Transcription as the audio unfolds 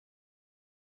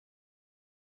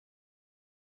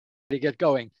to get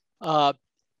going.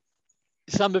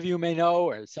 Some of you may know,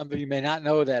 or some of you may not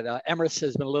know, that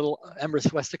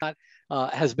Emrys Westacott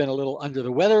has been a little under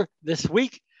the weather this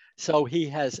week. So he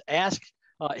has asked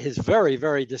his very,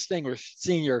 very distinguished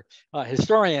senior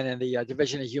historian in the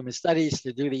Division of Human Studies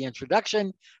to do the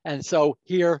introduction. And so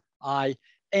here I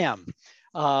am.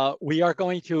 We are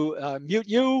going to mute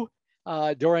you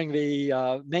during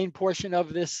the main portion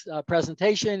of this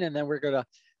presentation, and then we're going to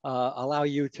allow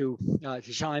you to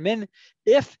chime in.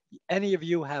 If any of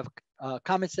you have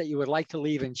comments that you would like to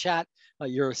leave in chat,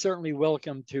 you're certainly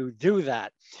welcome to do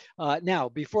that. Now,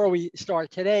 before we start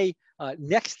today,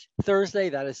 next Thursday,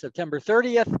 that is September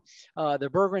 30th, the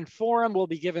Bergman Forum will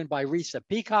be given by Risa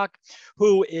Peacock,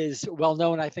 who is well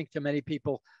known, I think, to many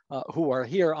people who are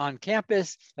here on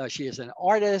campus. She is an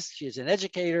artist, she is an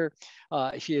educator,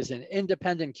 she is an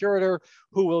independent curator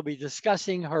who will be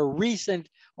discussing her recent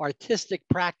artistic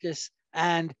practice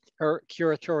and her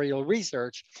curatorial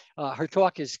research. Her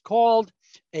talk is called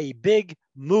A Big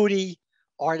Moody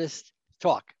Artist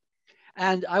Talk.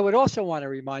 And I would also want to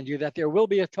remind you that there will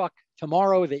be a talk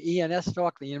tomorrow, the ENS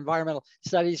talk, the Environmental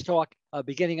Studies talk,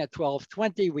 beginning at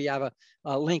 12:20. We have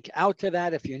a link out to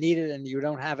that. If you need it and you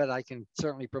don't have it, I can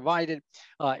certainly provide it.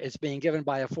 It's being given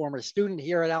by a former student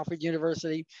here at Alfred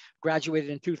University, graduated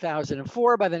in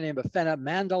 2004 by the name of Fenna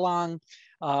Mandalang,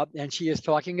 and she is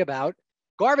talking about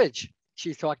garbage.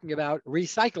 She's talking about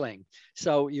recycling.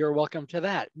 So you're welcome to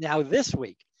that. Now, this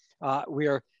week, we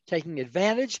are taking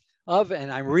advantage of,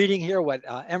 and I'm reading here what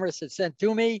Emrys had sent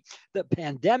to me, the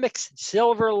pandemic's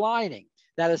silver lining.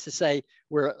 That is to say,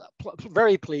 we're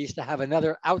very pleased to have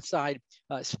another outside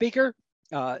speaker.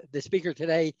 The speaker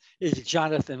today is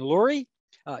Jonathan Lurie.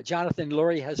 Jonathan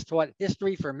Lurie has taught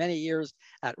history for many years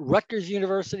at Rutgers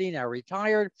University, now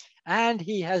retired, and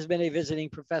he has been a visiting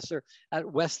professor at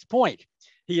West Point.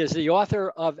 He is the author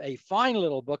of a fine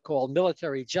little book called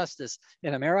Military Justice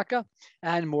in America,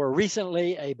 and more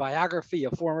recently, a biography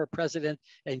of former President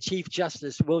and Chief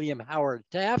Justice William Howard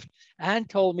Taft, and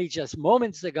told me just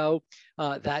moments ago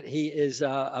that he is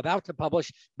about to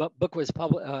publish, but book was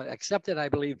accepted, I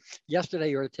believe,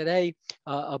 yesterday or today,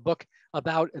 a book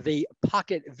about the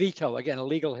pocket veto, again, a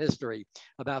legal history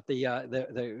about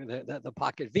the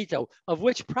pocket veto, of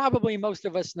which probably most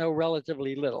of us know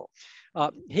relatively little.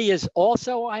 He is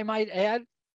also, I might add,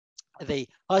 the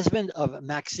husband of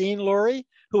Maxine Lurie,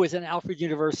 who is an Alfred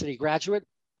University graduate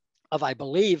of, I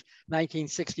believe,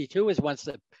 1962, is once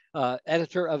the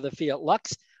editor of the Fiat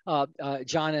Lux.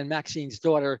 John and Maxine's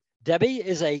daughter, Debbie,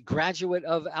 is a graduate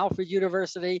of Alfred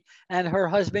University, and her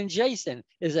husband, Jason,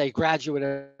 is a graduate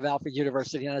of Alfred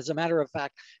University. And as a matter of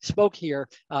fact, spoke here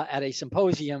at a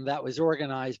symposium that was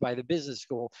organized by the business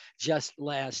school just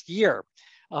last year.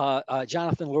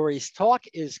 Jonathan Lurie's talk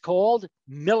is called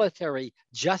Military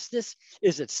Justice.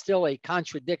 Is it still a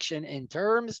contradiction in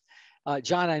terms?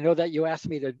 John, I know that you asked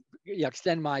me to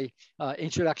extend my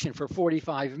introduction for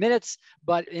 45 minutes,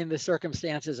 but in the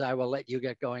circumstances, I will let you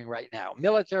get going right now.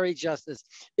 Military justice,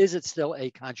 is it still a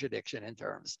contradiction in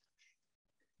terms?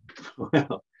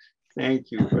 Well,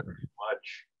 thank you very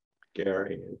much,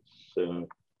 Gary.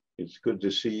 It's good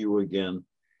to see you again.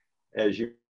 As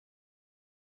you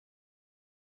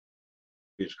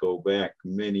go back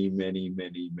many, many,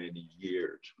 many, many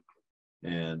years.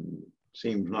 And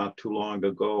seems not too long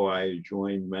ago, I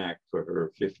joined Mac for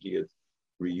her 50th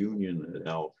reunion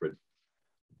at Alfred.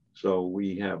 So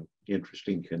we have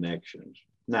interesting connections.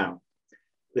 Now,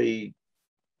 the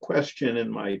question in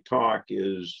my talk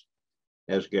is,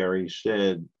 as Gary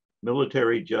said,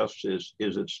 military justice,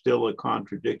 is it still a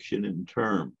contradiction in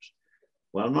terms?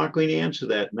 Well, I'm not going to answer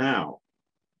that now,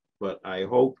 but I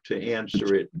hope to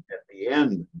answer it at the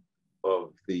end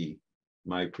of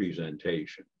my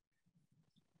presentation.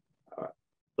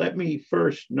 Let me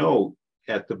first note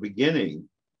at the beginning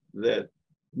that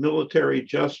military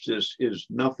justice is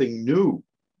nothing new.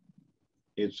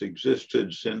 It's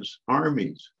existed since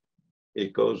armies.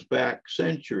 It goes back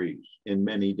centuries in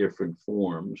many different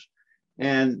forms.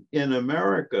 And in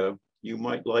America, you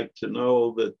might like to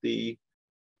know that the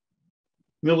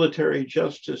military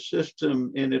justice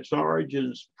system in its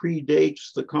origins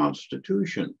predates the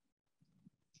Constitution.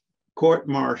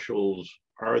 Court-martials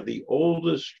are the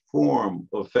oldest form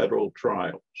of federal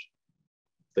trials.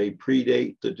 They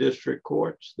predate the district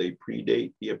courts, they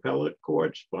predate the appellate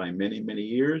courts by many, many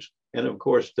years, and of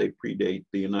course they predate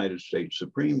the United States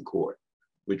Supreme Court,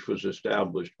 which was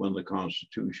established when the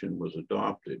Constitution was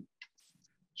adopted.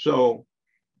 So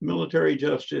military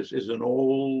justice is an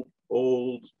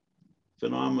old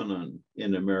phenomenon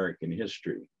in American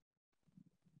history.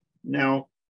 Now,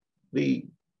 the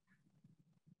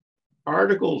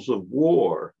Articles of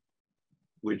War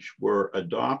which were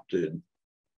adopted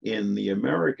in the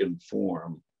American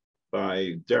form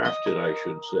drafted, I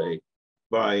should say,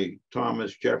 by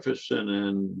Thomas Jefferson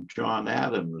and John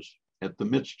Adams at the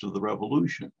midst of the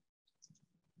Revolution.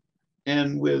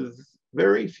 And with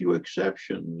very few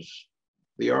exceptions,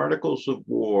 the Articles of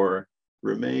War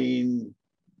remain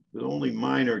with only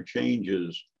minor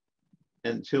changes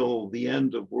until the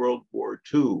end of World War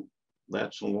II.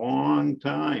 That's a long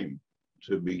time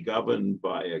to be governed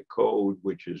by a code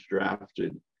which is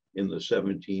drafted in the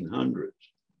 1700s.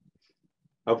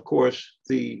 Of course,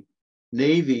 the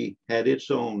Navy had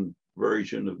its own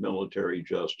version of military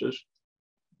justice,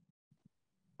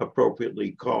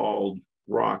 appropriately called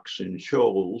Rocks and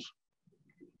Shoals,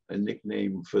 a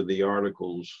nickname for the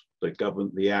articles that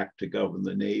govern the act to govern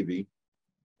the Navy.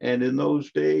 And in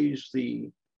those days, the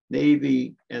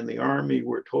Navy and the Army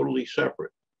were totally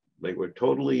separate. They were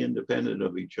totally independent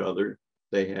of each other.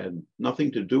 They had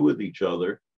nothing to do with each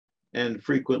other. And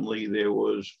frequently there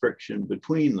was friction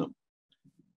between them.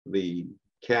 The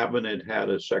cabinet had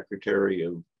a Secretary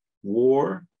of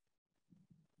War,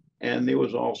 and there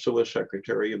was also a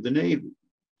Secretary of the Navy.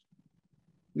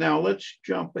 Now let's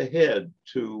jump ahead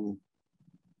to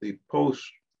the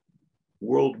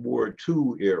post-World War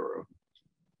II era.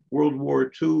 World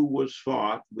War II was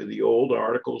fought with the old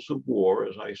Articles of War,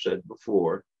 as I said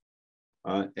before,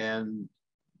 and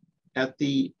at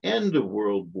the end of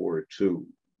World War II,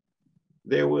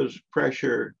 there was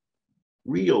pressure,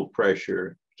 real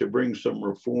pressure, to bring some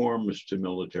reforms to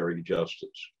military justice.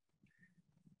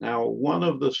 Now, one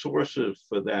of the sources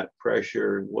for that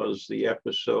pressure was the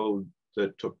episode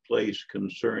that took place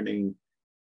concerning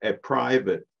a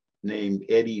private named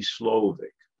Eddie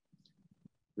Slovic.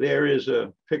 There is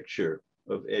a picture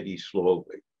of Eddie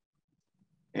Slovic,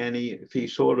 and he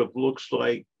sort of looks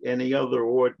like any other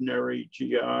ordinary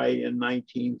GI in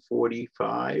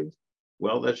 1945.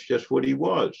 Well, that's just what he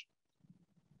was.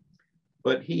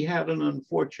 But he had an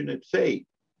unfortunate fate.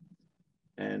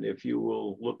 And if you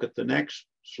will look at the next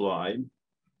slide,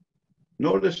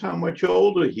 notice how much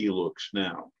older he looks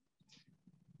now.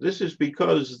 This is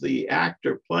because the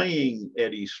actor playing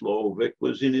Eddie Slovic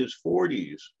was in his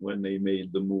 40s when they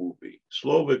made the movie.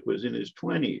 Slovic was in his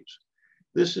 20s.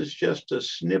 This is just a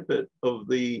snippet of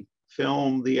the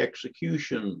film, The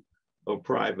Execution of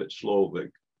Private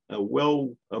Slovic, a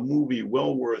movie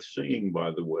well worth seeing, by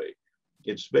the way.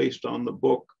 It's based on the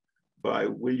book by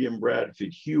William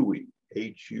Bradford Huie,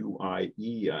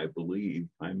 H-U-I-E, I believe.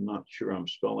 I'm not sure I'm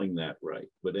spelling that right,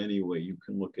 but anyway, you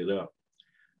can look it up.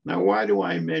 Now, why do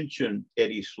I mention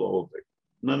Eddie Slovic?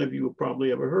 None of you have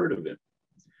probably ever heard of him.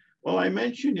 Well, I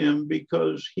mention him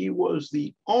because he was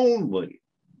the only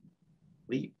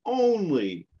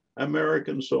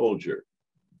American soldier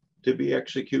to be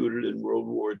executed in World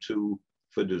War II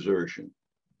for desertion.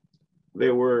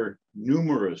 There were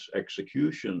numerous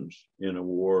executions in a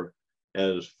war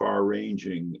as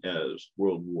far-ranging as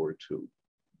World War II,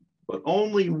 but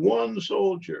only one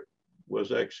soldier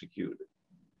was executed.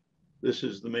 This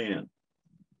is the man.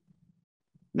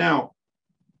 Now,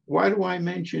 why do I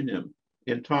mention him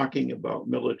in talking about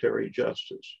military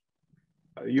justice?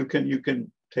 You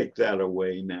can take that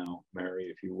away now, Mary,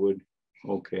 if you would.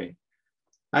 Okay.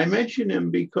 I mention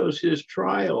him because his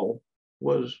trial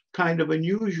was kind of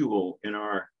unusual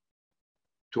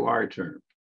to our terms.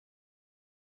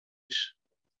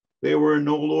 There were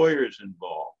no lawyers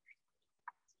involved.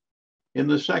 In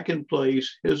the second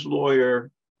place, his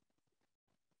lawyer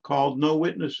called no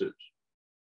witnesses.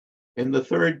 In the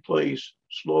third place,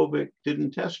 Slovic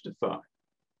didn't testify.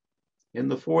 In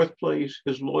the fourth place,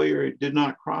 his lawyer did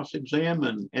not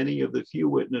cross-examine any of the few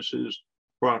witnesses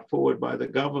brought forward by the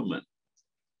government.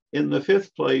 In the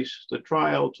fifth place, the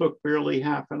trial took barely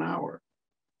half an hour.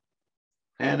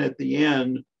 And at the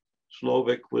end,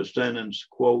 Slovic was sentenced,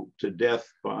 quote, to death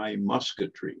by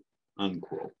musketry,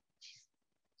 unquote.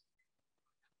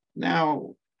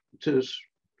 Now, to,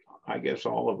 I guess,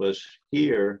 all of us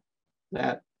here,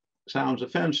 that sounds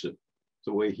offensive,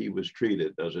 the way he was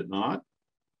treated, does it not?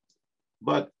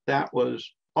 But that was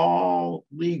all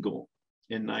legal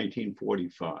in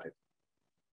 1945.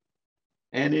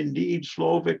 And indeed,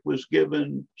 Slovic was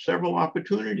given several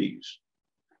opportunities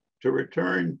to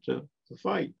return to the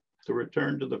fight, to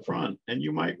return to the front. And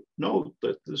you might note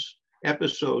that this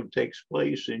episode takes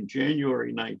place in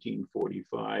January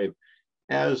 1945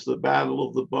 as the Battle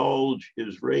of the Bulge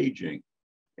is raging.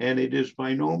 And it is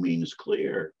by no means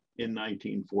clear in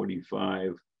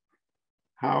 1945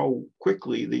 how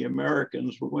quickly the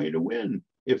Americans were going to win,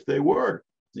 if they were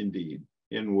indeed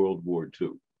in World War II.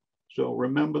 So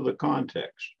remember the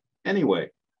context. Anyway,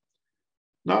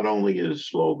 not only is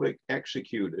Slovic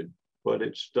executed, but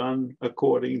it's done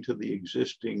according to the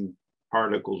existing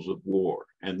articles of war.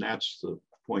 And that's the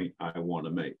point I want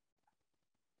to make.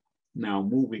 Now,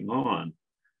 moving on,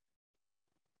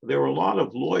 there were a lot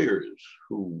of lawyers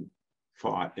who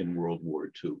fought in World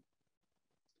War II.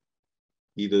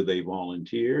 Either they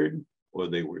volunteered or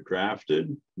they were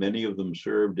drafted. Many of them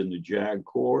served in the JAG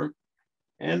Corps.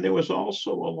 And there was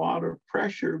also a lot of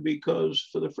pressure because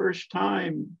for the first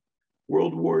time,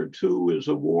 World War II is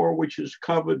a war which is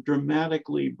covered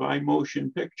dramatically by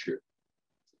motion picture.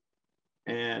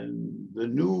 And the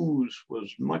news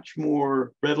was much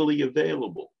more readily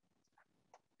available.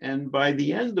 And by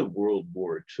the end of World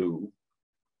War II,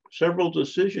 several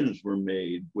decisions were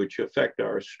made which affect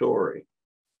our story.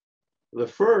 The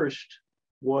first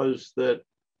was that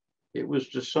it was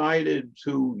decided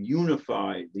to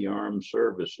unify the armed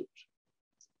services.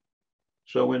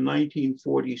 So in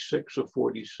 1946 or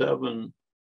 47,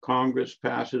 Congress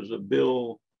passes a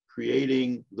bill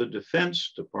creating the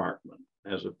Defense Department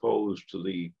as opposed to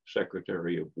the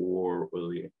Secretary of War or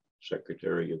the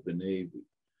Secretary of the Navy.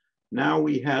 Now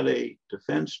we had a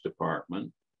Defense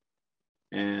Department,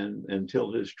 and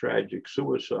until his tragic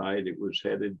suicide, it was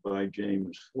headed by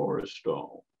James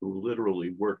Forrestal, who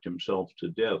literally worked himself to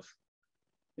death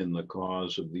in the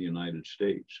cause of the United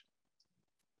States.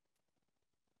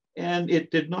 And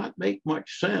it did not make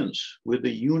much sense with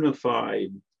the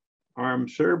unified armed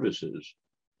services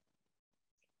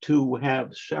to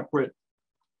have separate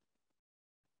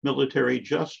military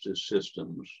justice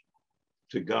systems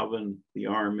to govern the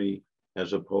Army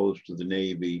as opposed to the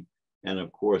Navy. And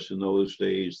of course, in those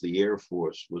days, the Air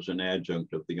Force was an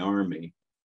adjunct of the Army.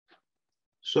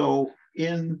 So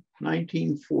in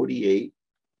 1948,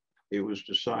 it was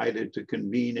decided to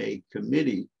convene a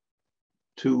committee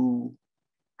to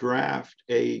draft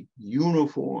a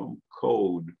uniform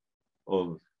code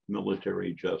of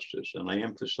military justice. And I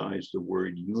emphasize the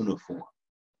word uniform.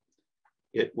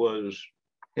 It was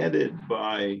headed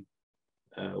by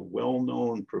a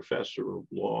well-known professor of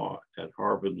law at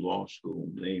Harvard Law School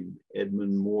named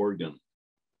Edmund Morgan,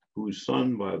 whose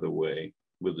son, by the way,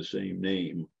 with the same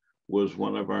name, was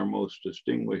one of our most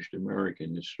distinguished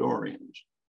American historians.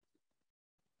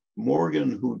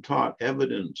 Morgan, who taught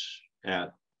evidence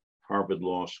at Harvard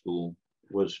Law School,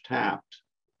 was tapped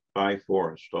by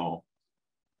Forrestal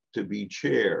to be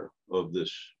chair of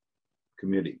this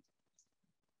committee,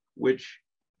 which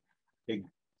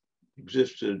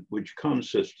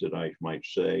consisted, I might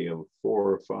say, of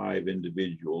 4 or 5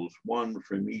 individuals, one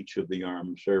from each of the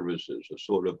armed services, a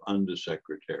sort of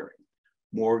undersecretary.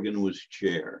 Morgan was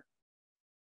chair.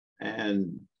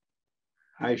 And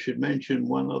I should mention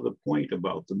one other point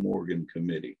about the Morgan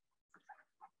Committee.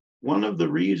 One of the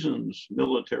reasons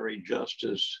military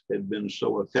justice had been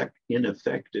so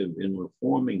ineffective in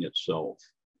reforming itself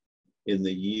in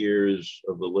the years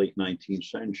of the late 19th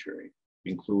century,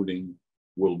 including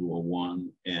World War I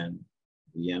and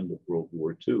the end of World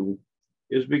War II,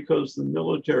 is because the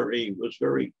military was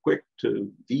very quick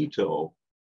to veto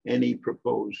any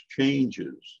proposed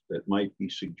changes that might be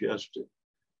suggested.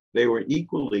 They were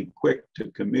equally quick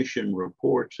to commission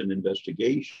reports and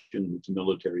investigations into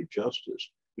military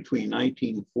justice. Between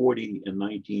 1940 and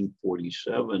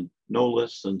 1947, no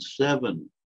less than 7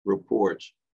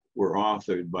 reports were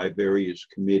authored by various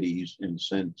committees and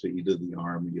sent to either the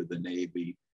Army or the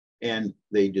Navy, and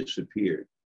they disappeared.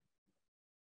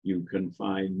 You can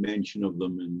find mention of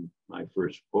them in my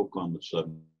first book on the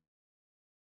subject.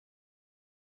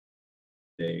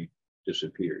 They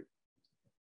disappeared.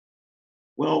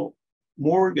 Well,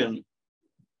 Morgan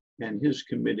and his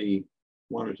committee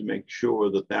wanted to make sure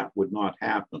that that would not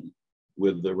happen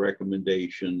with the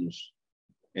recommendations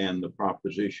and the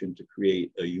proposition to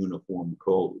create a uniform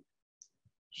code.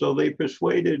 So they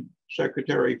persuaded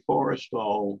Secretary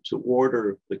Forrestal to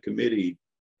order the committee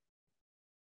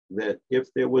that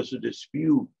if there was a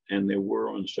dispute, and there were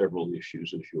on several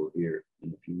issues, as you'll hear in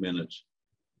a few minutes,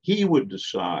 he would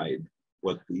decide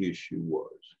what the issue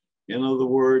was. In other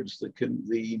words,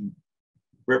 the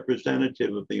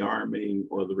representative of the Army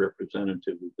or the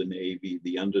representative of the Navy,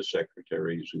 the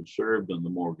undersecretaries who served on the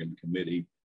Morgan Committee,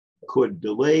 could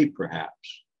delay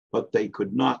perhaps, but they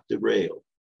could not derail.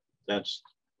 That's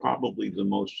probably the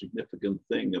most significant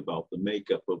thing about the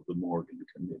makeup of the Morgan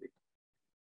Committee.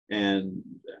 And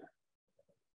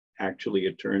actually,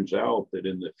 it turns out that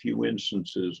in the few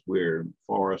instances where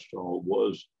Forrestal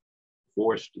was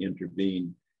forced to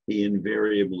intervene, he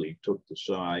invariably took the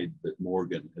side that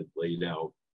Morgan had laid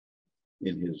out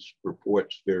in his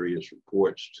reports, various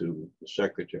reports to the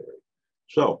secretary.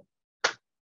 So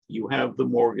you have the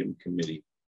Morgan Committee.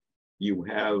 You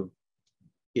have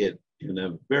it in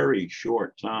a very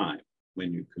short time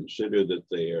when you consider that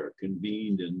they are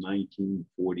convened in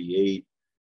 1948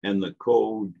 and the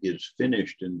code is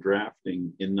finished in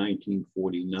drafting in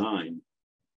 1949,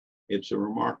 it's a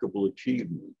remarkable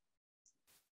achievement.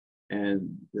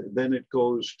 And then it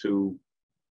goes to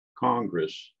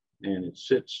Congress and it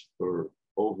sits for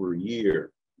over a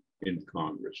year in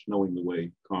Congress. Knowing the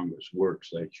way Congress works,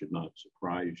 that should not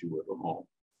surprise you at all.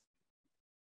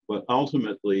 But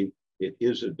ultimately, it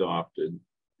is adopted.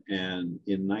 And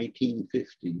in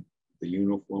 1950, the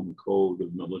Uniform Code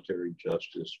of Military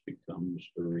Justice becomes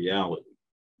a reality.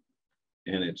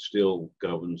 And it still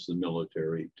governs the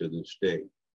military to this day.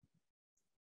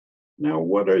 Now,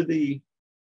 what are the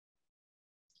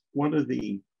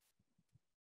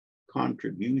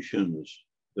contributions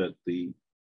that the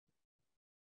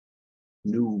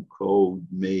new code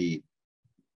made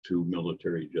to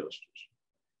military justice?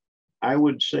 I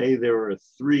would say there are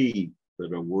three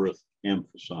that are worth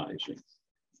emphasizing.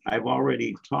 I've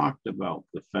already talked about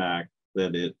the fact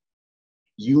that it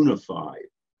unified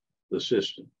the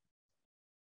system.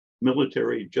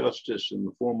 Military justice in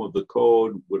the form of the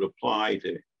code would apply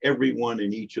to everyone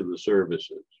in each of the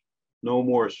services. No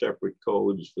more separate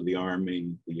codes for the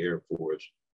Army, the Air Force,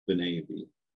 the Navy,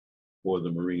 or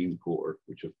the Marine Corps,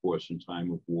 which of course in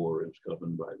time of war is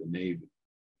governed by the Navy.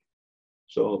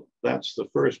 So that's the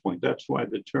first point. That's why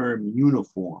the term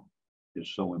uniform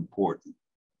is so important.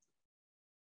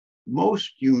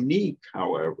 Most unique,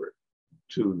 however,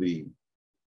 to the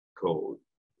code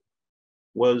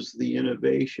was the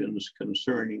innovations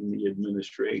concerning the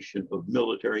administration of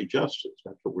military justice.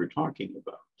 That's what we're talking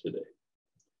about today.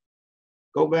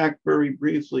 Go back very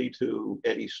briefly to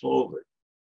Eddie Slovik.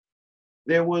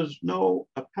 There was no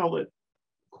appellate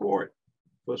court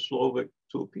for Slovik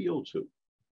to appeal to.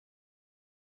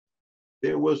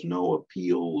 There was no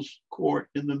appeals court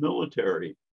in the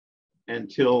military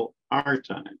until our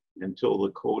time, until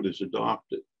the code is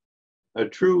adopted.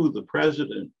 True, the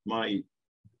president might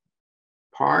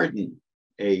pardon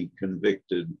a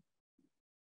convicted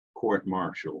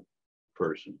court-martial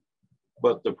person,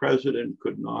 but the president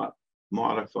could not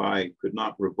modify, could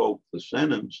not revoke the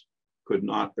sentence, could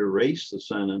not erase the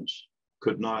sentence,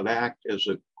 could not act as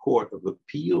a court of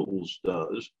appeals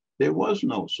does. There was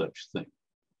no such thing.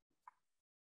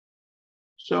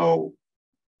 So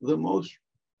the most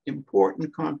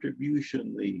important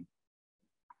contribution the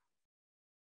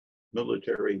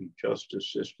military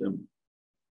justice system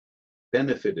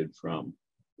benefited from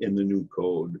in the new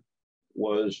code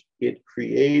was it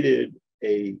created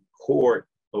a court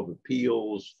of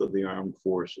appeals for the armed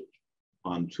forces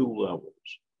on two levels.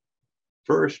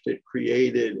 First, it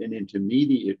created an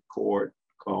intermediate court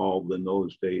called, in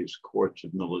those days, Courts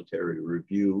of Military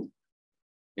Review.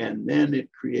 And then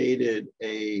it created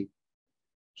a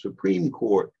Supreme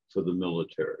Court for the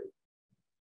military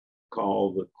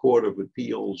called the Court of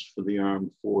Appeals for the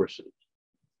Armed Forces,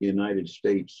 the United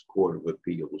States Court of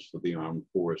Appeals for the Armed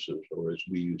Forces, or as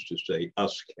we used to say,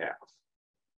 USCAF.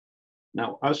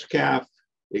 Now, USCAF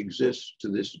exists to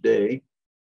this day.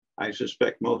 I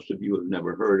suspect most of you have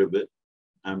never heard of it.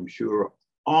 I'm sure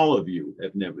all of you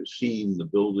have never seen the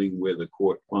building where the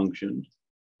court functions.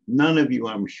 None of you,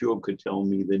 I'm sure, could tell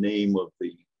me the name of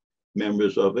the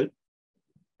members of it.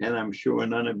 And I'm sure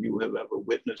none of you have ever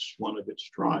witnessed one of its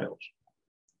trials.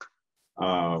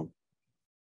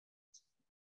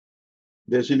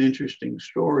 There's an interesting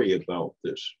story about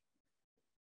this.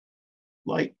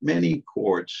 Like many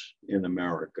courts in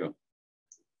America,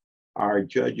 our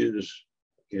judges,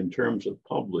 in terms of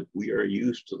public, we are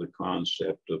used to the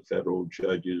concept of federal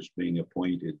judges being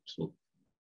appointed to,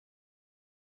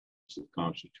 the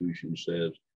Constitution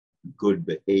says, good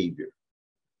behavior.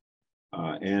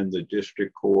 And the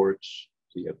district courts,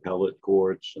 the appellate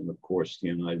courts, and of course the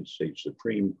United States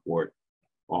Supreme Court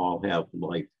all have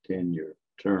life tenure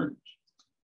terms.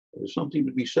 There's something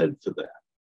to be said for that.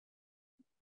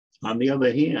 On the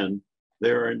other hand,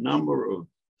 there are a number of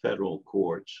federal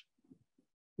courts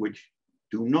which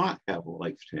do not have a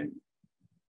life tenure.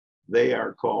 They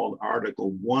are called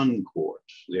Article I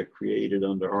courts. They're created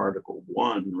under Article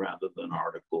I rather than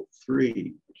Article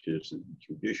III, which is the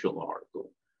judicial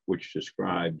article, which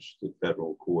describes the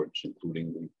federal courts,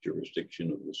 including the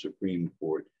jurisdiction of the Supreme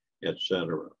Court,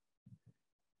 etc.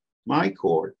 My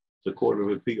court, the Court of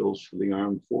Appeals for the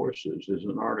Armed Forces, is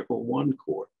an Article I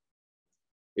court.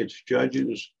 Its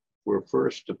judges were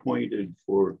first appointed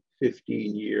for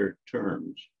 15-year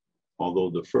terms, although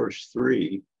the first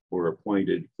three were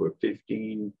appointed for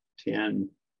 15, 10,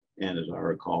 and as I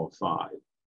recall, 5.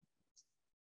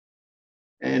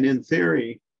 And in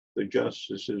theory, the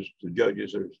judges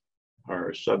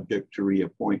are subject to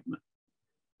reappointment.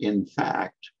 In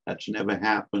fact, that's never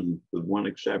happened with one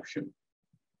exception.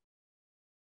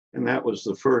 And that was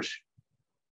the first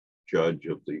judge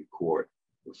of the court,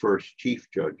 the first chief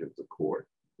judge of the court,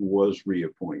 who was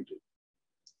reappointed.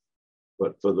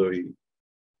 But for the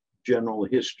general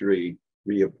history,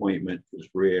 reappointment is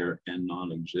rare and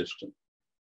non-existent.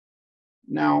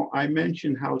 Now, I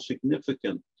mentioned how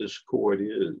significant this court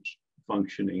is,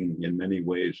 functioning in many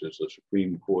ways as the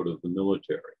Supreme Court of the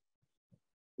military.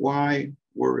 Why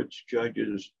were its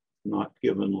judges not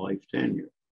given life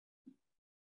tenure?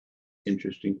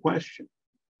 Interesting question.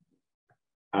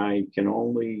 I can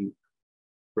only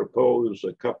propose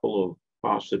a couple of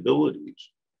possibilities.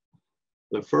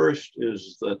 The first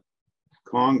is that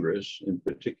Congress, in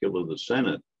particular the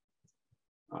Senate,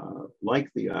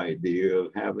 liked the idea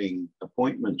of having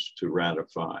appointments to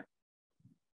ratify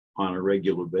on a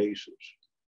regular basis.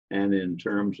 And in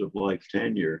terms of life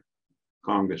tenure,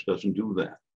 Congress doesn't do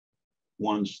that.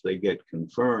 Once they get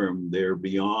confirmed, they're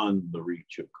beyond the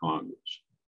reach of Congress.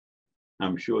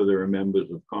 I'm sure there are members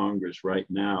of Congress right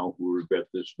now who regret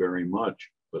this very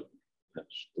much, but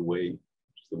that's the way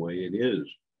it is.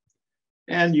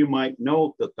 And you might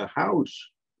note that the House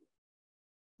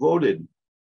voted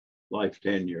life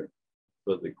tenure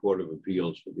for the Court of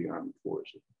Appeals for the Armed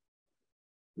Forces.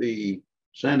 The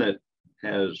Senate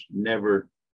has never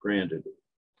granted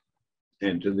it.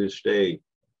 And to this day,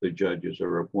 the judges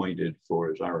are appointed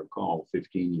for, as I recall,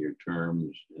 15-year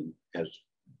terms. And as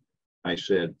I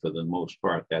said, for the most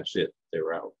part, that's it,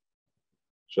 they're out.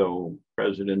 So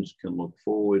presidents can look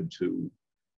forward to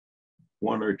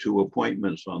one or two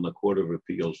appointments on the Court of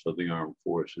Appeals for the Armed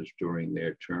Forces during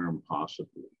their term,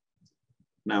 possibly.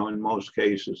 Now, in most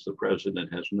cases, the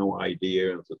president has no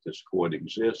idea that this court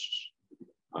exists.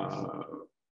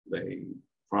 They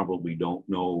probably don't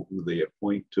know who they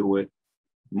appoint to it.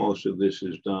 Most of this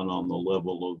is done on the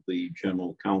level of the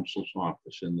General Counsel's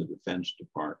office in the Defense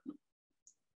Department.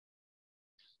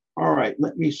 All right,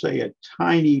 let me say a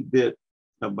tiny bit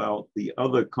about the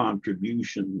other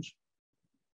contributions.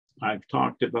 I've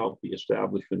talked about the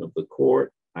establishment of the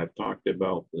court. I've talked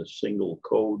about the single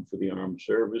code for the armed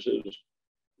services.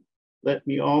 Let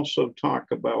me also talk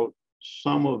about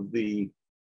some of the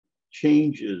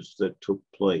changes that took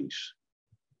place.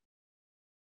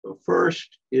 The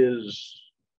first is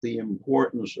the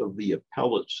importance of the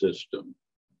appellate system.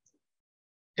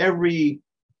 Every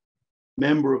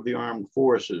member of the armed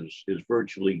forces is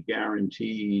virtually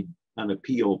guaranteed an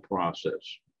appeal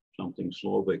process, something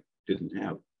Slovak didn't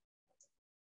have.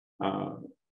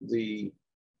 The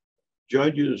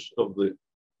judges of the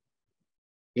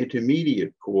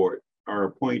intermediate court are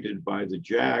appointed by the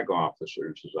JAG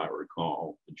officers, as I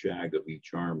recall, the JAG of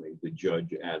each army, the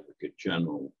Judge Advocate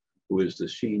General, who is the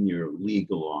senior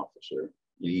legal officer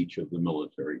in each of the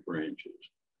military branches.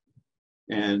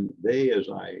 And they, as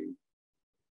I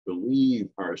believe,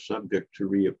 are subject to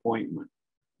reappointment,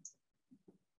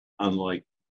 unlike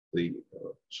the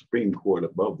Supreme Court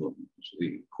above them,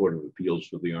 the Court of Appeals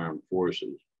for the Armed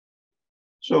Forces.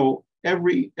 So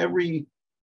every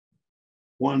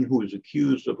one who is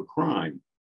accused of a crime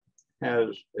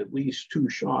has at least two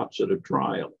shots at a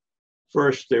trial.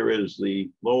 First, there is the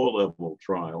lower level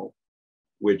trial,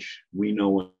 which we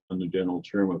know in the general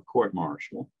term of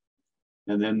court-martial.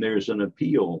 And then there's an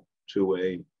appeal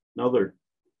to another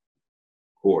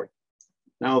court.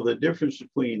 Now, the difference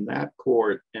between that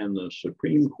court and the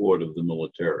Supreme Court of the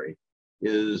military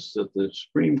is that the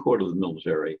Supreme Court of the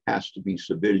military has to be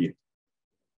civilian.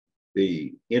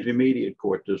 The intermediate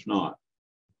court does not.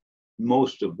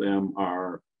 Most of them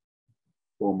are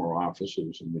former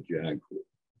officers in the JAG Court.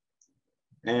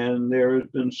 And there has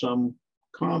been some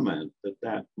comment that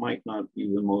that might not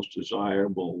be the most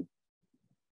desirable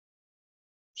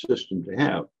system to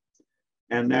have.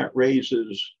 And that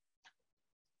raises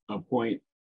a point,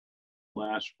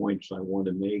 last points I want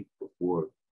to make before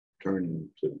turning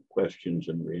to questions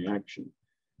and reaction.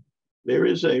 There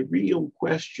is a real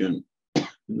question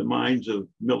in the minds of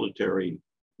military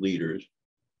leaders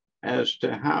as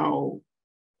to how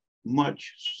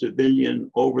much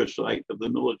civilian oversight of the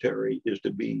military is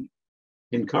to be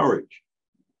encouraged.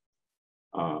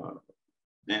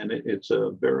 And it's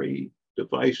a very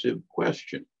divisive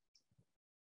question.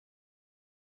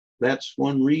 That's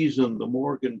one reason the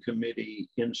Morgan Committee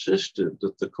insisted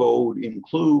that the code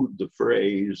include the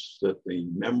phrase that the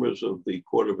members of the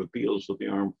Court of Appeals of the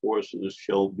Armed Forces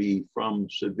shall be from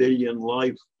civilian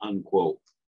life, unquote.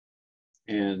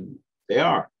 And they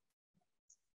are.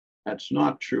 That's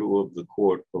not true of the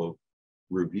Court of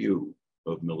Review,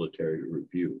 of Military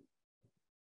Review.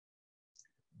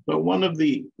 But one of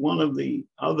the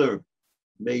other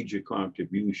major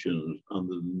contributions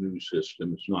under the new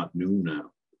system, it's not new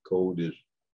now, the code is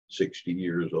 60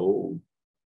 years old,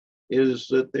 is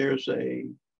that there's a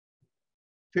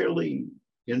fairly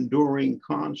enduring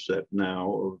concept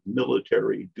now of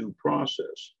military due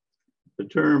process. The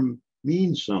term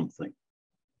means something.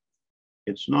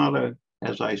 It's not a,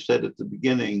 as I said at the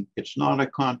beginning, it's not a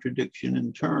contradiction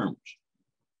in terms.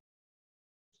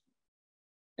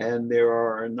 And there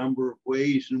are a number of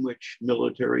ways in which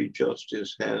military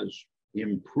justice has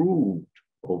improved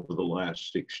over the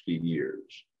last 60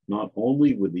 years, not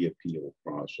only with the appeal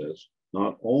process,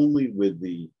 not only with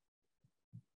the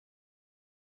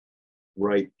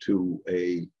right to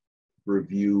a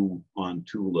review on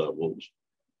 2 levels,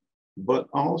 but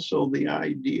also the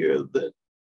idea that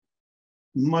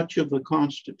much of the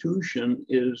Constitution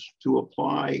is to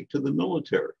apply to the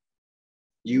military.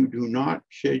 You do not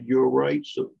shed your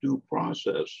rights of due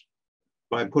process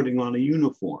by putting on a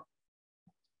uniform.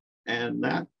 And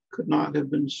that could not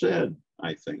have been said,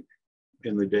 I think,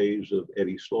 in the days of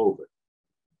Eddie Slovik.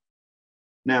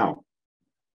 Now,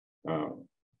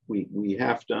 we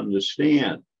have to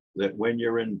understand that when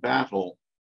you're in battle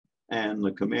and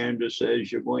the commander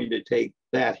says you're going to take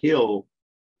that hill,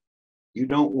 you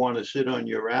don't want to sit on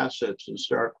your assets and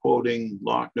start quoting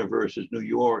Lochner versus New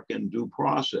York and due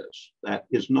process. That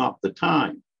is not the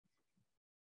time.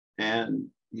 And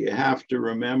you have to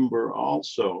remember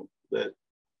also that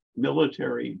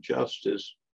military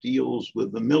justice deals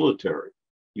with the military.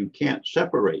 You can't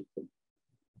separate them.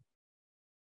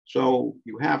 So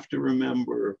you have to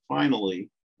remember, finally,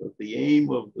 that the aim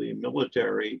of the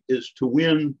military is to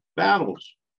win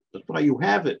battles. That's why you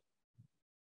have it.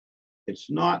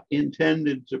 It's not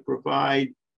intended to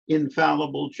provide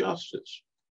infallible justice.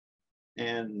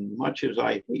 And much as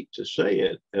I hate to say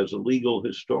it, as a legal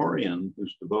historian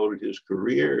who's devoted his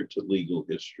career to legal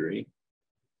history,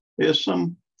 there's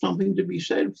something to be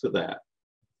said for that.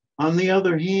 On the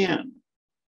other hand,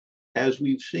 as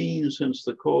we've seen since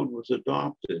the code was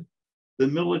adopted, the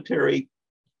military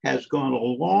has gone a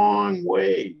long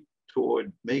way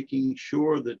toward making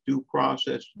sure that due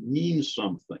process means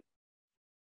something.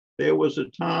 There was a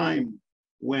time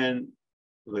when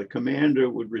the commander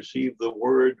would receive the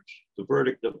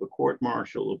verdict of the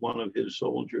court-martial of one of his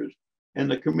soldiers, and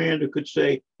the commander could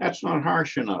say, that's not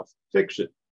harsh enough, fix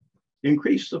it,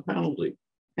 increase the penalty,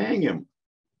 hang him,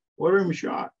 order him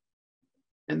shot,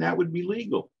 and that would be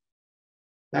legal.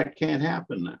 That can't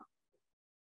happen now.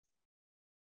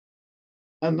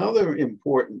 Another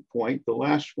important point, the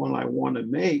last one I want to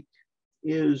make,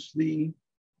 is the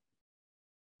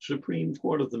Supreme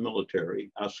Court of the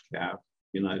Military, USCAP,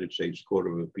 United States Court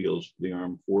of Appeals for the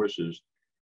Armed Forces,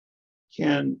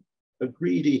 can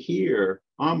agree to hear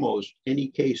almost any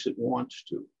case it wants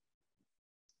to.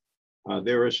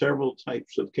 There are several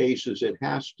types of cases it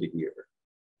has to hear.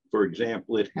 For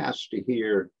example, it has to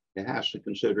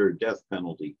consider death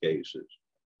penalty cases.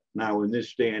 Now, in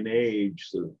this day and age,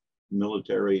 the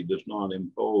military does not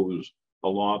impose a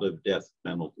lot of death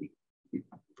penalty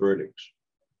verdicts,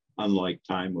 unlike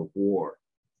time of war.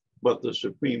 But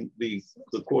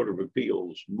the Court of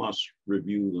Appeals must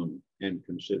review them and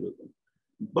consider them.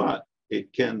 But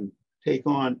it can take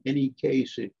on any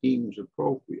case it deems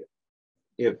appropriate.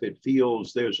 If it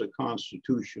feels there's a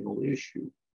constitutional issue,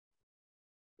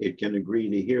 it can agree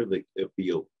to hear the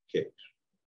appeal case.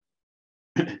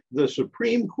 The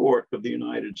Supreme Court of the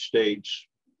United States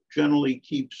generally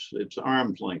keeps its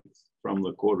arm's length from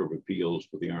the Court of Appeals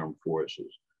for the Armed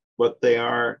Forces, but they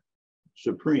are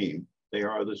supreme. They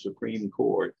are the Supreme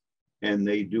Court, and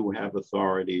they do have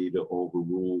authority to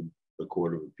overrule the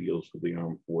Court of Appeals for the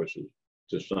Armed Forces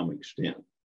to some extent.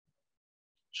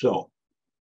 So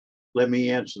let me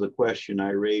answer the question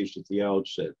I raised at the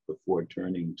outset before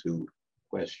turning to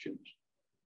questions.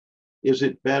 Is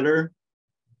it better?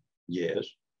 Yes.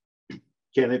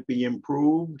 Can it be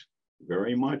improved?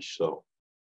 Very much so.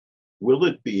 Will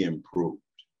it be improved?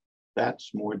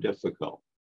 That's more difficult.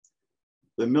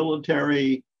 The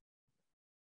military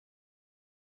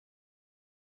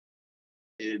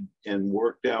did and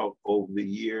worked out over the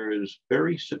years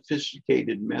very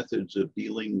sophisticated methods of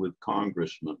dealing with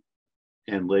congressmen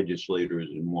and legislators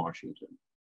in Washington.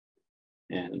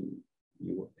 And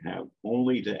you have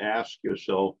only to ask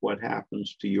yourself what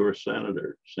happens to your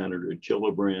senator, Senator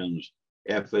Gillibrand's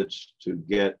efforts to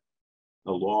get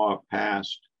a law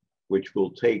passed which will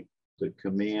take the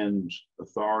command's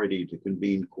authority to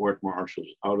convene court-martials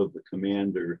out of the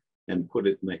commander and put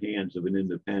it in the hands of an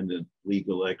independent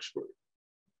legal expert,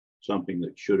 something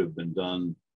that should have been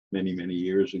done many, many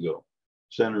years ago.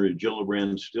 Senator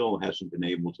Gillibrand still hasn't been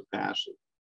able to pass it.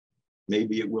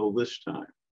 Maybe it will this time.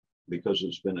 because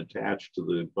it's been attached to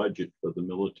the budget for the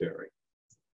military.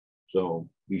 So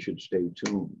you should stay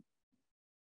tuned.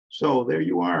 So there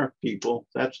you are, people.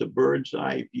 That's a bird's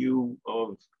eye view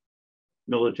of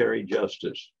military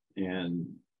justice. And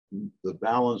the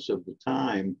balance of the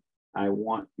time, I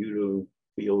want you to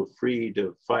feel free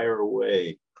to fire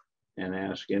away and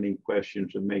ask any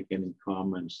questions and make any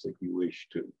comments that you wish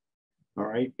to. All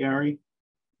right, Gary?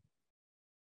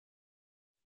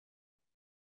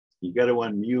 You got to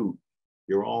unmute.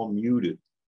 You're all muted.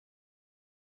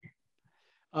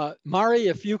 Mari,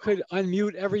 if you could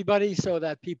unmute everybody so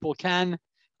that people can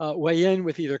weigh in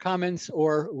with either comments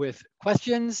or with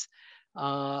questions.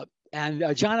 John,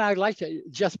 I'd like to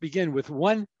just begin with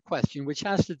one question, which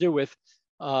has to do with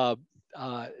kind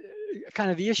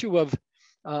of the issue of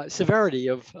severity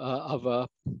of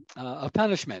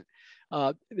punishment.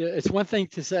 It's one thing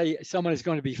to say someone is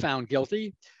going to be found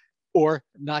guilty or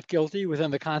not guilty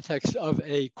within the context of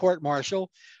a court-martial,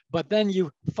 but then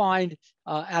you find,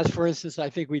 as for instance, I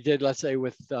think we did, let's say,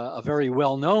 with a very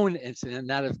well-known incident,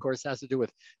 that of course has to do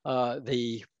with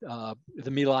the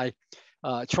My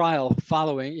Lai trial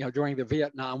following, during the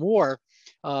Vietnam War.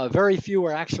 Very few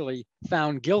were actually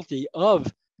found guilty of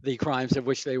the crimes of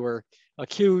which they were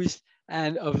accused,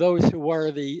 and of those who were,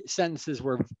 the sentences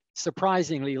were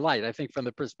surprisingly light. I think from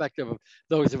the perspective of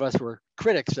those of us who were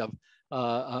critics of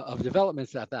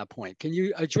developments at that point. Can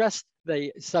you address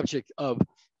the subject of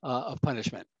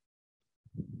punishment?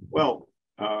 Well,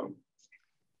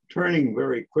 turning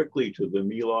very quickly to the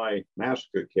My Lai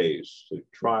massacre case, the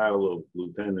trial of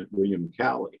Lieutenant William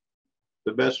Calley.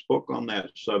 The best book on that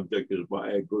subject is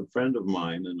by a good friend of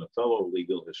mine and a fellow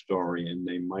legal historian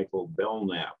named Michael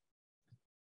Belknap,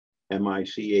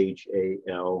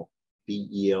 Michalbelknap.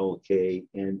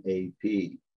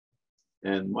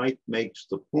 And Mike makes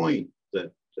the point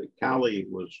that Calley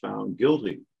was found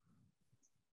guilty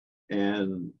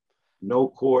and no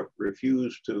court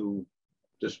refused to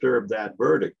disturb that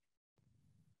verdict.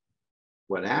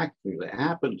 What actually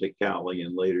happened to Calley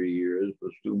in later years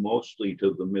was due mostly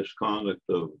to the misconduct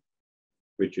of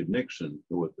Richard Nixon,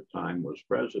 who at the time was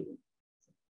president.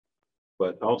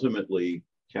 But ultimately,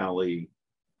 Calley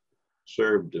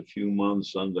served a few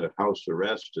months under house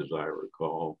arrest, as I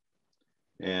recall,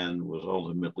 and was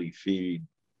ultimately freed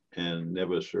and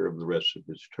never served the rest of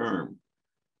his term.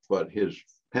 But his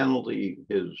penalty,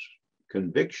 his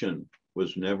conviction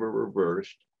was never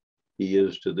reversed. He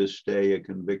is to this day a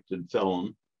convicted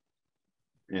felon.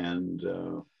 And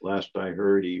last I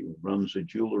heard, he runs a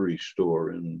jewelry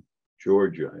store in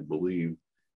Georgia, I believe,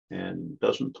 and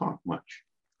doesn't talk much.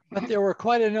 But there were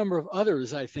quite a number of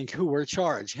others, I think, who were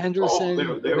charged. Henderson,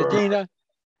 Medina.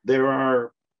 There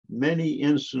are many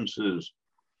instances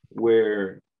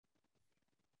where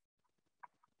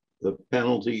the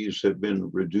penalties have been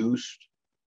reduced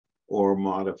or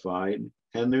modified,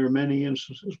 and there are many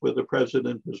instances where the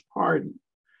president is pardoned.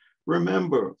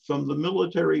 Remember, from the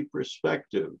military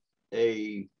perspective,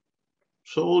 a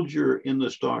soldier in the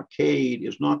stockade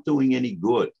is not doing any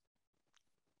good.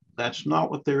 That's not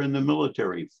what they're in the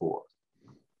military for.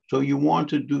 So you want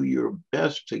to do your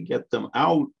best to get them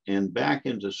out and back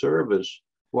into service,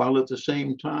 while at the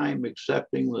same time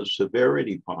accepting the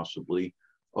severity possibly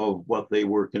of what they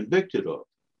were convicted of.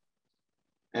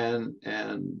 And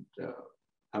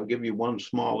I'll give you one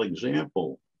small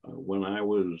example. When I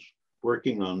was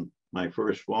working on my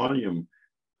first volume,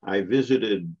 I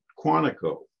visited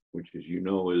Quantico, which, as you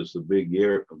know, is the big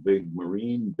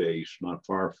Marine base not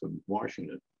far from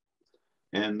Washington.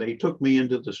 And they took me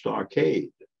into the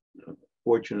stockade,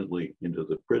 fortunately into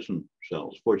the prison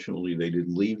cells. Fortunately, they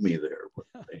didn't leave me there, but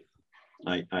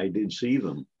I did see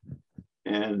them.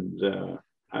 And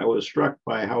I was struck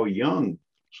by how young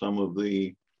some of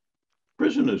the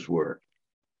prisoners were.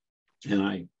 And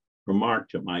I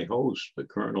remarked to my host, the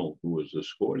colonel who was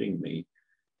escorting me,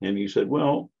 and he said,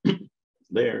 well,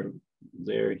 they're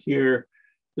here.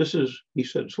 This is, he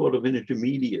said, sort of an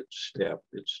intermediate step.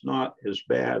 It's not as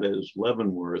bad as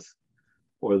Leavenworth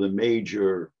or the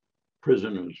major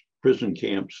prison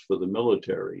camps for the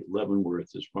military.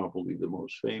 Leavenworth is probably the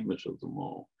most famous of them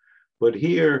all. But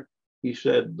here, he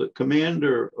said, the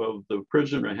commander of the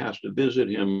prisoner has to visit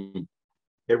him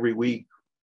every week.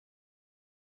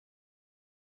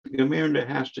 The commander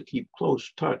has to keep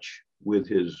close touch with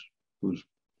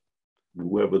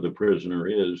whoever the prisoner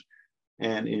is.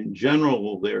 And in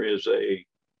general, there is a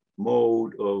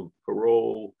mode of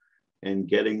parole and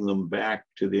getting them back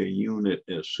to their unit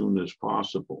as soon as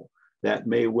possible. That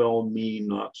may well mean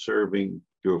not serving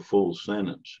your full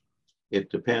sentence.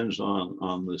 It depends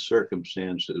on the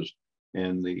circumstances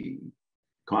and the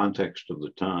context of the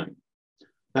time.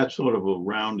 that's sort of a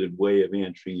rounded way of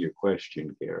answering your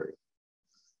question, Gary.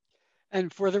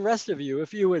 And for the rest of you,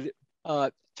 if you would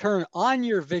turn on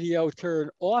your video, turn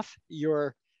off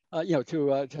your,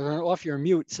 turn off your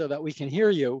mute so that we can hear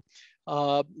you,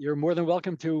 you're more than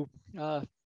welcome to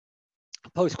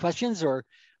pose questions or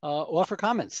offer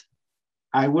comments.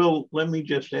 I will, let me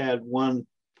just add one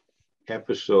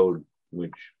episode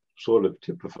which sort of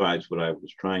typifies what I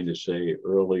was trying to say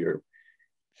earlier.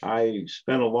 I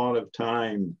spent a lot of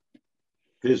time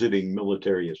visiting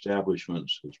military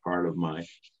establishments as part of my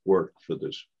work for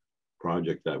this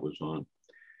project I was on.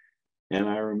 And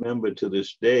I remember to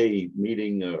this day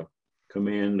meeting a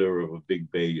commander of a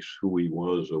big base. Who he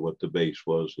was or what the base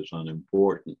was is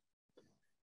unimportant.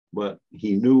 But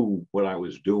he knew what I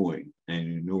was doing, and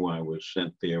he knew I was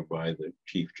sent there by the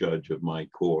chief judge of my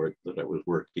court, that I was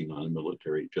working on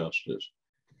military justice.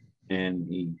 And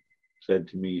he said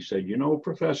to me, he said, you know,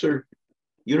 Professor,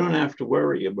 you don't have to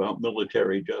worry about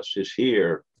military justice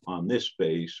here on this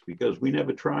base because we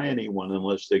never try anyone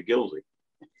unless they're guilty.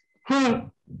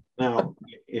 Now,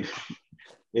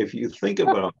 if you think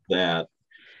about that,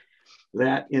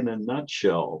 that in a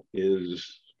nutshell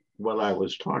is what I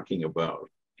was talking about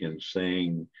in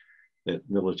saying that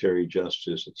military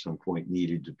justice at some point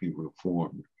needed to be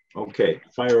reformed. Okay,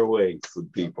 fire away,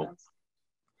 good people.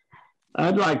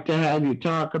 I'd like to have you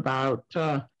talk about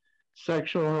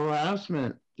sexual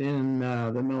harassment in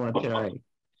the military.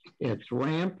 It's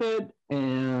rampant,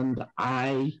 and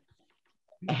I,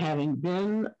 having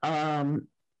been an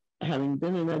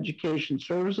education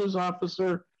services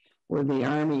officer with the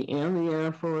Army and the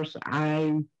Air Force,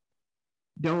 I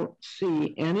don't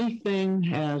see anything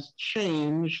has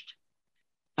changed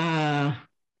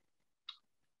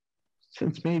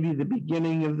since maybe the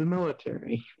beginning of the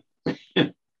military.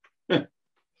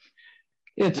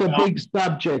 It's a big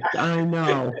subject, I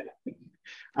know.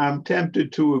 I'm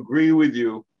tempted to agree with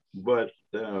you, but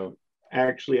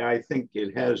actually I think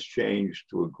it has changed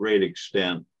to a great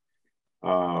extent.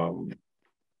 The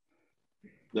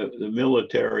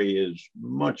military is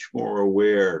much more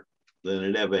aware than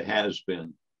it ever has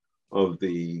been of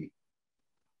the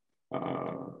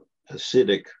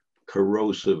acidic,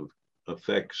 corrosive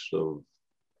effects of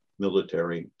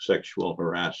military sexual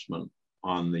harassment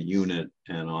on the unit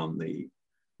and on the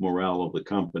morale of the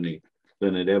company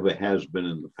than it ever has been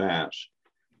in the past.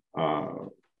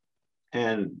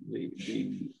 And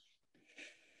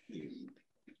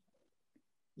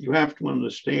you have to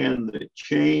understand that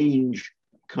change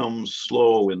comes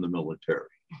slow in the military.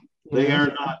 They are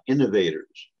not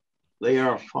innovators. They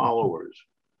are followers.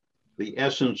 The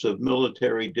essence of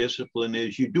military discipline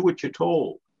is you do what you're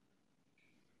told.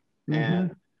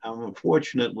 And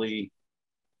unfortunately,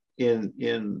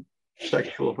 in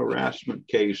sexual harassment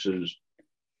cases,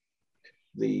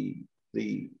 the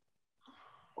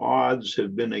odds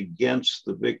have been against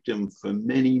the victim for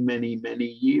many, many, many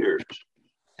years.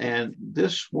 And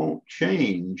this won't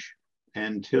change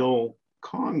until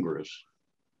Congress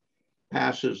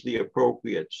passes the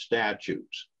appropriate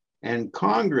statutes. And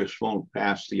Congress won't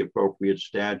pass the appropriate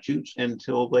statutes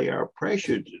until they are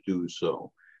pressured to do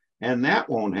so. And that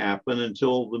won't happen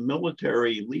until the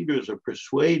military leaders are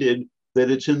persuaded that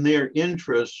it's in their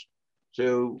interest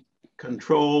to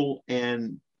control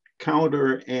and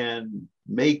counter and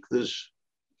make this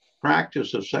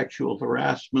practice of sexual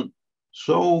harassment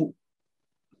so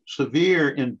severe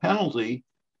in penalty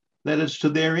that it's to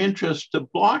their interest to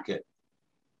block it.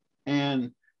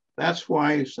 And that's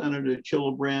why Senator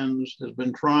Chilibrands has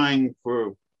been trying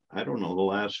for, I don't know, the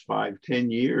last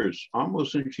 5-10 years,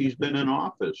 almost since she's been in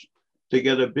office, to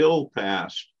get a bill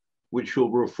passed which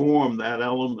will reform that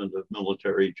element of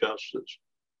military justice.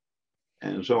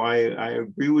 And so I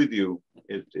agree with you.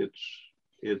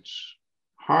 It's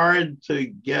hard to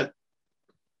get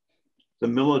the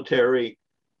military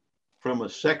from a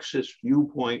sexist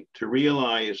viewpoint to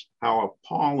realize how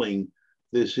appalling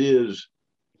this is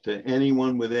to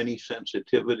anyone with any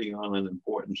sensitivity on an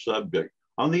important subject.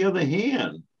 On the other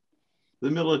hand, the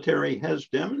military has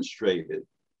demonstrated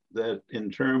that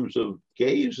in terms of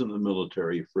gays in the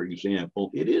military, for example,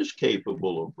 it is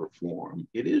capable of reform.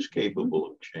 It is capable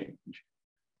of change.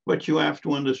 But you have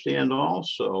to understand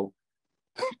also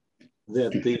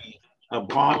that the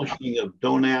abolishing of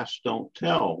Don't Ask, Don't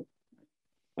Tell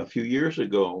a few years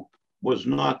ago was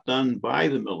not done by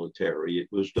the military. It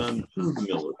was done through the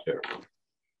military,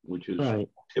 which is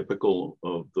typical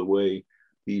of the way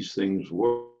these things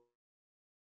work.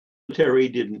 The military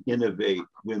didn't innovate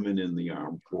women in the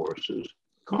armed forces.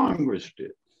 Congress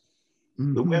did.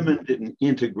 The women didn't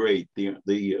integrate,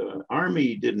 the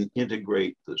Army didn't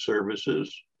integrate the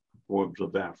services, forms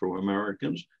of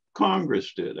Afro-Americans.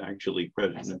 Congress did. Actually,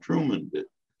 President Truman did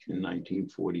in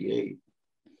 1948.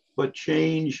 But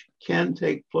change can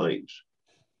take place.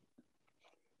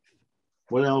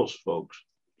 What else, folks?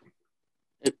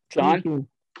 John?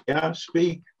 Yeah,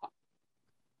 speak.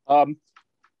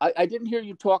 I didn't hear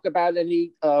you talk about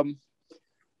any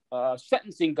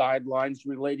sentencing guidelines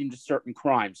relating to certain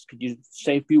crimes. Could you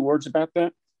say a few words about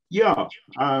that? Yeah,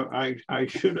 I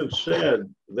should have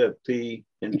said that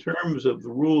in terms of the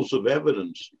rules of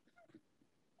evidence,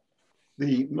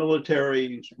 the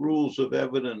military's rules of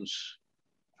evidence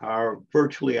are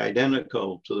virtually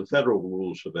identical to the federal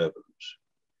rules of evidence.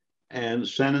 And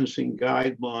sentencing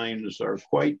guidelines are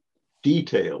quite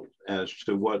detailed as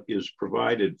to what is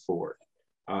provided for.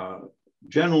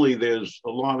 Generally, there's a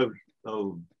lot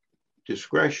of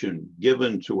discretion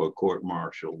given to a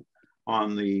court-martial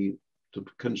on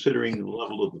considering the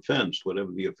level of offense,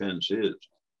 whatever the offense is.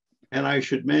 And I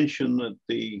should mention that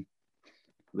the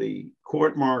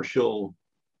court-martial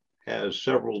has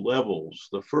several levels.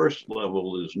 The first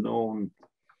level is known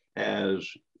as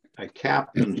a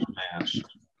captain's mass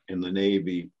in the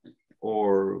Navy,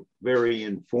 or very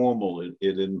informal.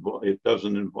 It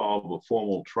doesn't involve a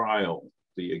formal trial.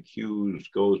 The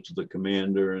accused goes to the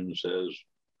commander and says,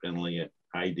 "Penalty,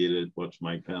 I did it, what's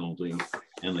my penalty?"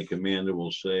 And the commander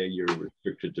will say, "You're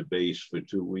restricted to base for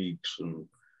 2 weeks," and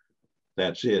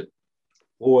that's it.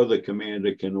 Or the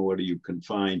commander can order you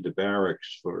confined to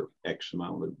barracks for X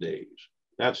amount of days.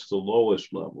 That's the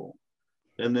lowest level.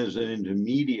 Then there's an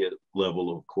intermediate level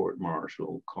of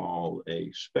court-martial called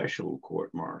a special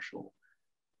court-martial.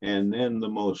 And then the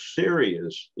most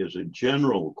serious is a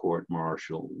general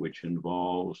court-martial, which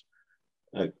involves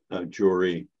a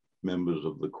jury, members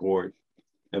of the court,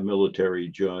 a military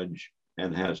judge,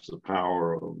 and has the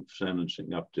power of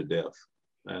sentencing up to death.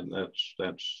 And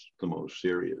that's the most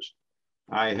serious.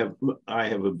 I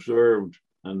have observed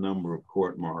a number of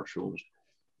court-martials,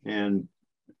 and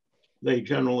they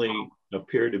generally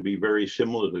appear to be very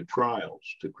similar to trials,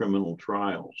 to criminal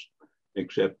trials,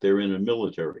 except they're in a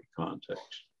military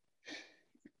context.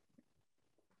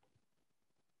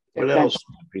 What else,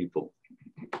 people?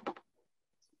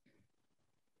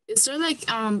 Is there like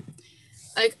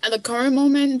at the current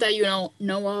moment that you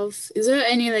know of, is there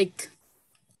any like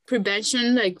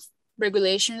prevention, like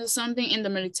regulations or something in the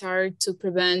military to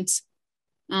prevent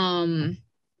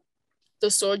the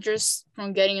soldiers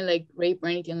from getting like rape or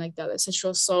anything like that, like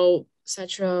sexual assault,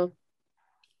 etc.?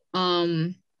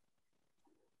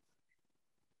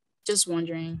 Just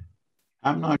wondering.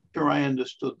 I'm not sure I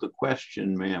understood the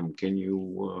question, ma'am. Can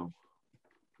you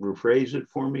rephrase it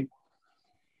for me?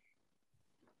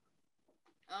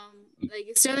 Like,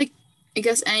 is there like, I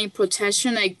guess, any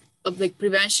protection, like, of like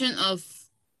prevention of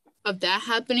that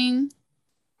happening?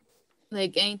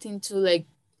 Like anything to like,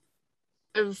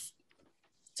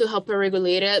 to help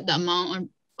regulate it, the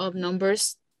amount of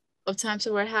numbers of times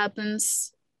where it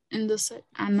happens in the site?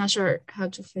 I'm not sure how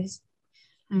to phrase.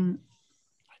 Can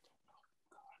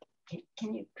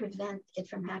you prevent it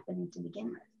from happening to begin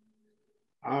with?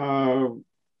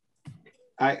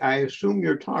 I assume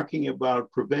you're talking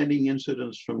about preventing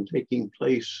incidents from taking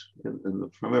place,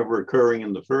 from ever occurring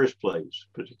in the first place,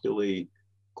 particularly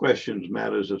questions,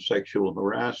 matters of sexual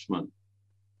harassment.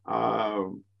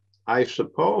 I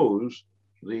suppose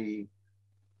the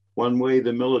one way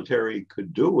the military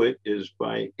could do it is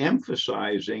by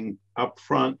emphasizing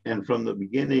upfront and from the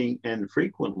beginning and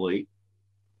frequently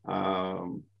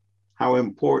how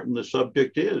important the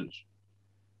subject is.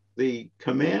 The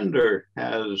commander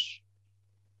has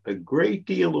a great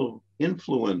deal of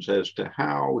influence as to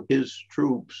how his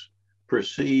troops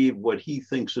perceive what he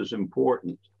thinks is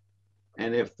important.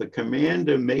 And if the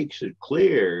commander makes it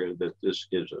clear that this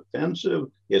is offensive,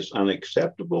 it's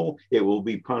unacceptable, it will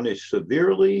be punished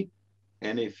severely,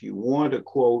 and if you want to,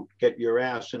 quote, get your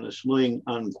ass in a sling,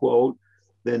 unquote,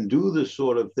 then do this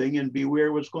sort of thing and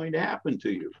beware what's going to happen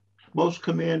to you. Most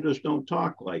commanders don't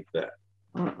talk like that.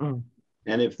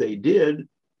 And if they did,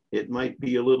 it might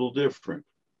be a little different.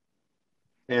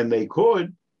 And they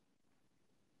could.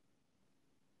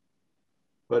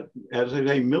 But as I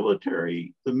say,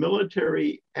 the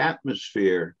military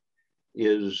atmosphere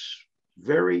is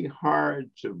very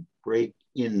hard to break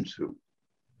into.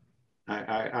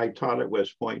 I taught at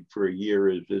West Point for a year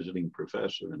as visiting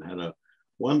professor and had a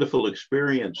wonderful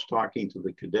experience talking to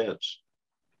the cadets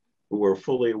who were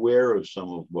fully aware of some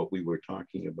of what we were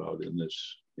talking about in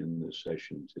this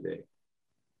session today.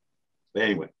 But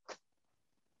anyway.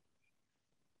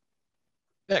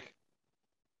 Vic.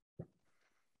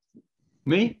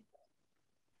 Me?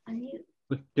 Unmute.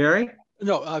 With Jerry?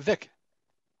 No, Vic.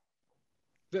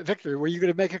 Victor, were you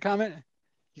going to make a comment?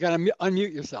 You got to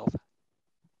unmute yourself.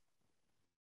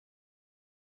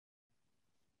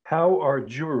 How are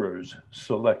jurors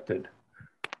selected?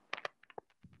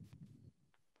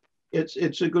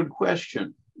 It's a good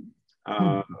question.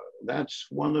 That's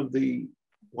one of the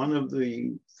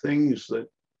things that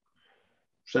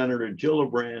Senator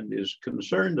Gillibrand is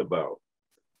concerned about.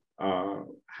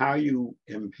 How you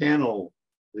impanel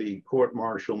the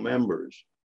court-martial members.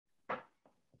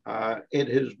 It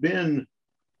has been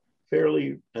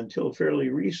until fairly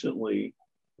recently,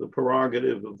 the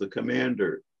prerogative of the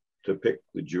commander to pick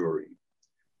the jury.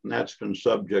 And that's been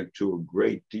subject to a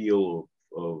great deal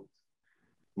of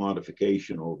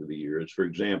modification over the years. For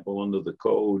example, under the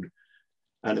code,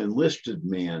 an enlisted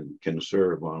man can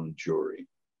serve on a jury.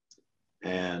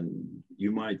 And you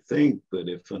might think that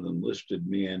if an enlisted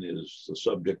man is the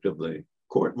subject of the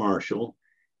court-martial,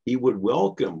 he would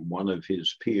welcome one of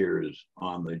his peers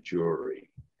on the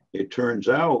jury. It turns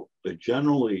out that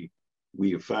generally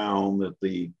we have found that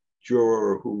the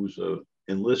juror who's an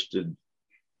enlisted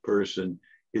person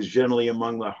is generally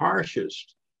among the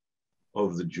harshest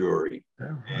of the jury.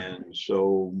 And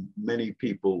so many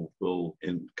people will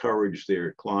encourage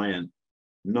their client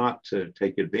not to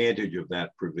take advantage of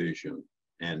that provision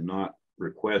and not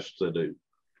request that an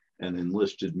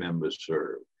enlisted member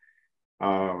serve.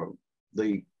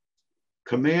 The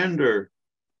commander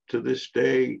to this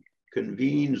day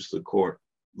convenes the court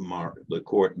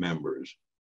members,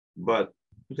 but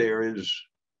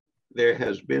there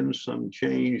has been some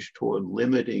change toward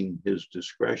limiting his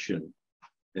discretion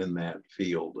in that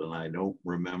field, and I don't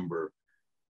remember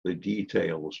the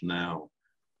details now,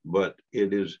 but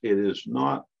it is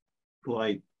not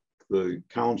like the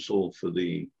counsel for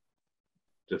the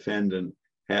defendant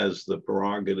has the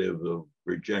prerogative of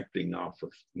rejecting off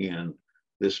of hand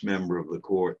this member of the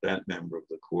court, that member of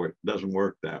the court. It doesn't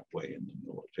work that way in the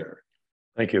military.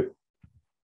 Thank you.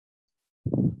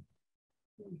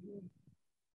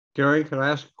 Gary, can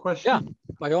I ask a question? Yeah,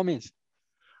 by all means.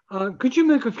 Could you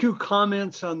make a few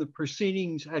comments on the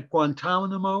proceedings at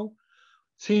Guantanamo?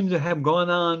 Seem to have gone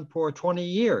on for 20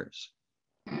 years.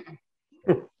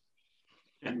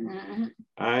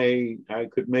 I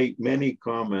could make many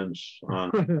comments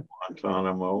on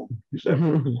Guantanamo, except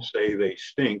to say they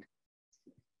stink.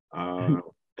 And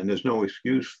there's no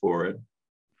excuse for it.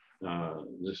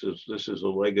 This is a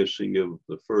legacy of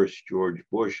the first George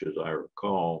Bush, as I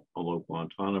recall, although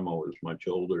Guantanamo is much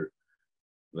older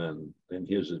than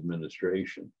his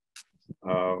administration.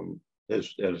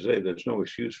 As I say, there's no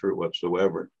excuse for it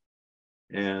whatsoever.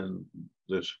 And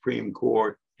the Supreme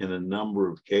Court, in a number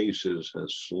of cases,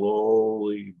 has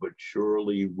slowly but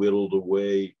surely whittled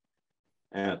away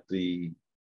at the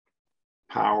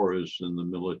powers in the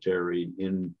military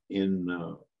in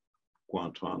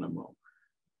Guantanamo.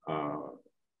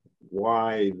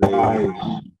 Why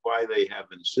they have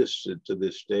insisted to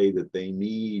this day that they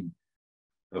need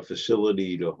a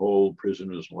facility to hold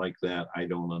prisoners like that, I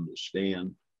don't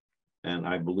understand. And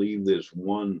I believe there's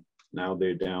one, now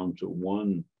they're down to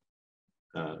one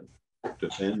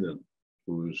defendant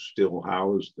who's still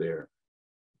housed there.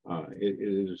 It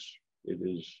is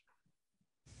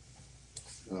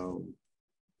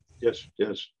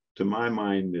just to my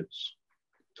mind, it's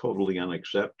totally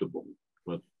unacceptable.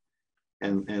 But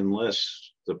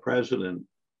unless the president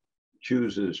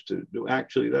chooses to do,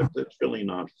 actually that's really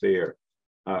not fair.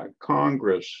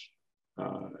 Congress,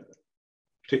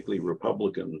 particularly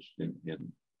Republicans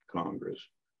in Congress,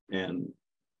 and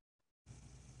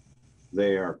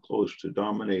they are close to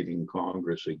dominating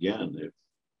Congress again,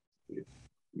 if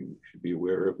you should be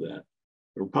aware of that.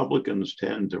 Republicans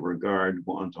tend to regard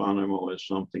Guantanamo as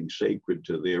something sacred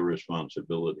to their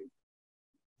responsibility.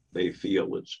 They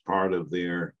feel it's part of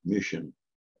their mission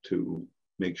to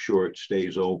make sure it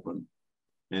stays open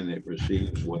and it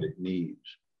receives what it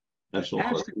needs. That's all.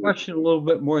 Ask the question a little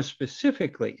bit more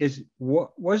specifically.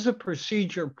 Was the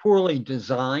procedure poorly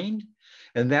designed,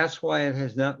 and that's why it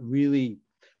has not really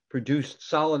produced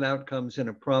solid outcomes in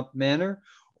a prompt manner,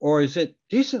 or is it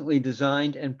decently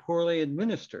designed and poorly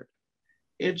administered?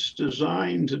 It's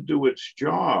designed to do its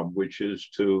job, which is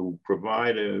to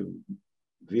provide a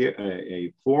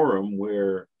forum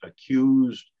where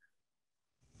accused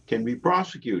can be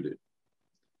prosecuted.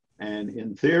 And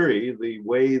in theory, the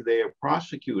way they are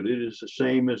prosecuted is the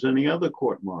same as any other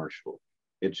court-martial.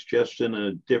 It's just in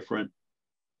a different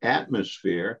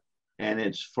atmosphere, and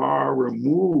it's far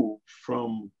removed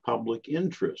from public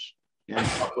interest and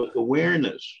public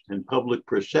awareness and public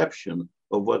perception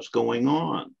of what's going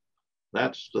on.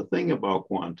 That's the thing about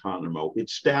Guantanamo.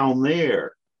 It's down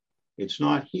there. It's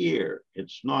not here.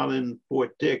 It's not in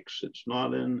Fort Dix. It's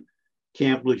not in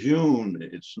Camp Lejeune.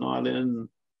 It's not in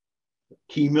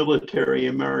key military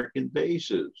American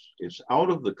bases. It's out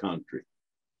of the country.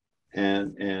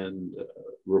 and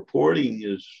reporting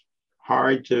is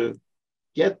hard to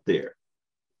get there.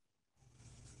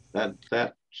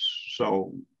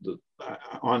 So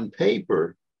on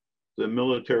paper, the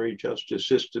military justice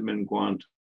system in Guantanamo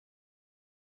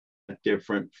is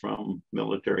different from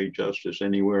military justice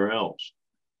anywhere else.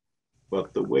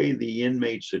 But the way the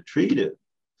inmates are treated,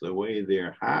 the way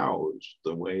they're housed,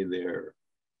 the way they're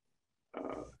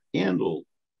handled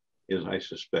is, I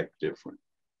suspect, different.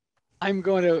 I'm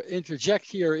going to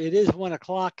interject here. It is 1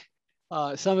 o'clock.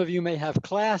 Some of you may have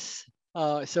class,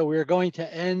 so we're going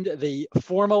to end the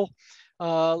formal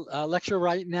lecture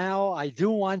right now. I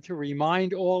do want to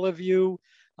remind all of you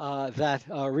that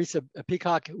Risa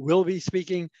Peacock will be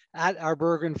speaking at our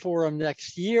Bergen Forum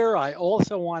next year. I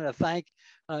also want to thank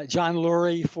Jon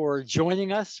Lurie for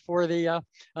joining us for the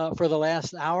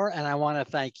last hour, and I want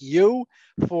to thank you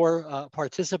for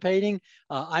participating.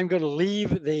 I'm going to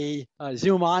leave the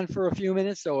Zoom on for a few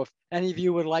minutes, so if any of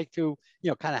you would like to,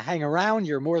 kind of hang around,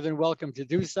 you're more than welcome to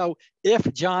do so.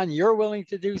 If John, you're willing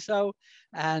to do so,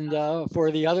 and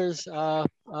for the others, so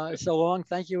long.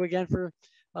 Thank you again for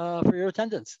your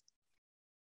attendance.